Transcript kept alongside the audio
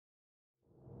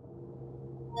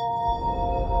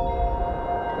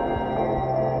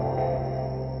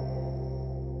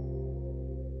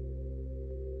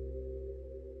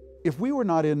If we were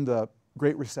not in the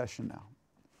Great Recession now,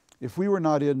 if we were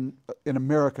not in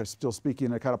America still speaking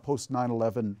in a kind of post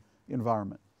 9/11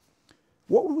 environment,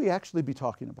 what would we actually be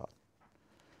talking about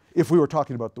if we were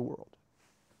talking about the world?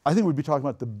 I think we'd be talking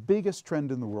about the biggest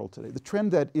trend in the world today, the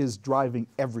trend that is driving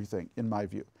everything, in my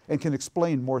view, and can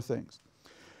explain more things.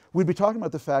 We'd be talking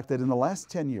about the fact that in the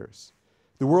last 10 years,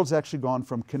 the world's actually gone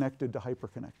from connected to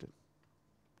hyperconnected.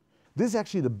 This is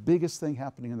actually the biggest thing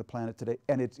happening on the planet today,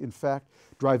 and it's in fact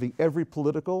driving every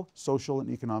political, social, and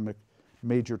economic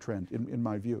major trend, in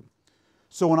my view.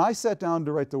 So when I sat down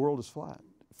to write The World is Flat,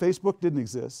 Facebook didn't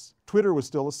exist, Twitter was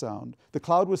still a sound, the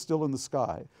cloud was still in the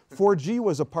sky, 4G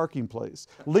was a parking place,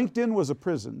 LinkedIn was a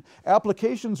prison,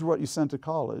 applications were what you sent to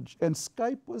college, and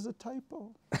Skype was a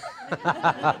typo.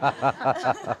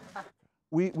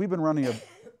 We've been running an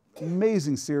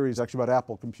amazing series actually about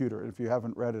Apple Computer, and if you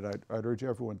haven't read it, I'd urge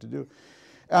everyone to do.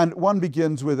 And one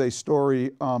begins with a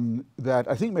story that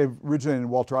I think may have originated in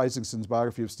Walter Isaacson's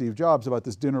biography of Steve Jobs about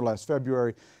this dinner last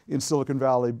February in Silicon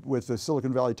Valley with the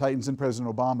Silicon Valley Titans and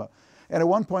President Obama. And at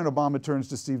one point, Obama turns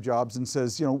to Steve Jobs and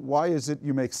says, you know, why is it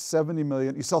you make 70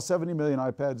 million, you sell 70 million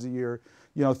iPads a year,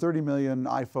 you know, 30 million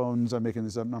iPhones, I'm making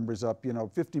these numbers up, you know,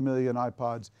 50 million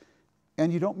iPods,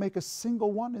 and you don't make a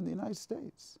single one in the United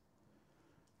States?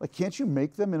 Like, can't you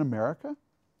make them in America?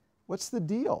 What's the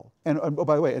deal? And oh,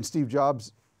 by the way, and Steve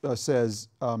Jobs says,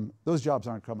 those jobs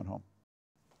aren't coming home.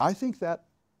 I think that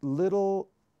little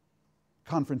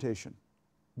confrontation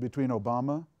between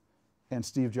Obama and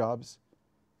Steve Jobs,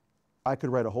 I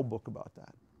could write a whole book about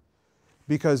that.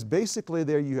 Because basically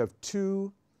there you have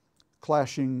two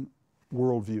clashing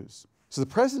worldviews. So the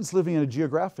president's living in a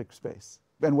geographic space,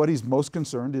 and what he's most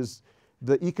concerned is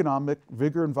the economic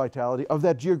vigor and vitality of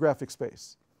that geographic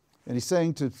space. And he's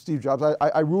saying to Steve Jobs,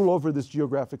 I rule over this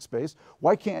geographic space.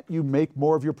 Why can't you make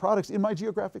more of your products in my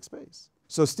geographic space?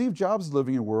 So Steve Jobs is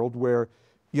living in a world where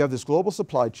you have this global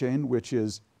supply chain which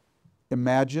is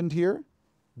imagined here,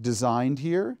 designed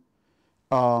here,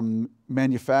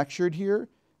 manufactured here,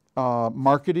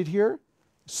 marketed here,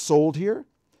 sold here.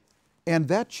 And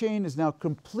that chain is now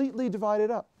completely divided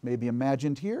up. Maybe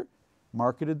imagined here,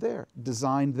 marketed there,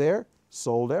 designed there,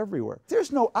 sold everywhere.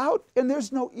 There's no out and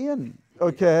there's no in,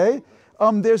 okay?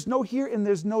 There's no here and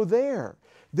there's no there.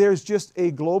 There's just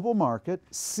a global market,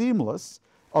 seamless,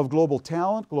 of global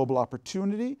talent, global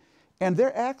opportunity, and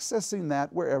they're accessing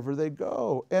that wherever they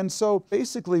go. And so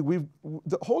basically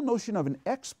the whole notion of an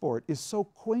export is so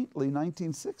quaintly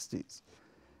 1960s.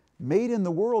 Made in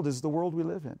the world is the world we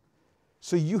live in.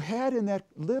 So you had in that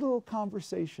little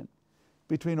conversation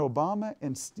between Obama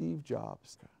and Steve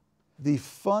Jobs, the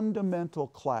fundamental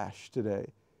clash today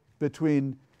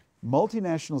between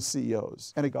multinational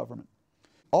CEOs and a government.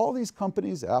 All these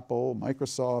companies, Apple,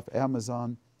 Microsoft,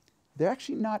 Amazon, they're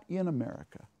actually not in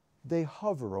America. They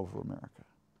hover over America.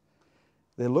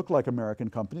 They look like American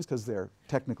companies because they're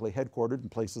technically headquartered in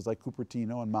places like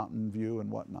Cupertino and Mountain View and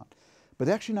whatnot. But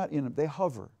they're actually not in them. They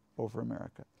hover over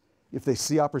America. If they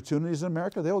see opportunities in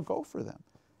America, they'll go for them.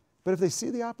 But if they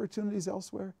see the opportunities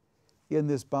elsewhere in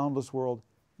this boundless world,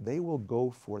 they will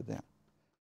go for them.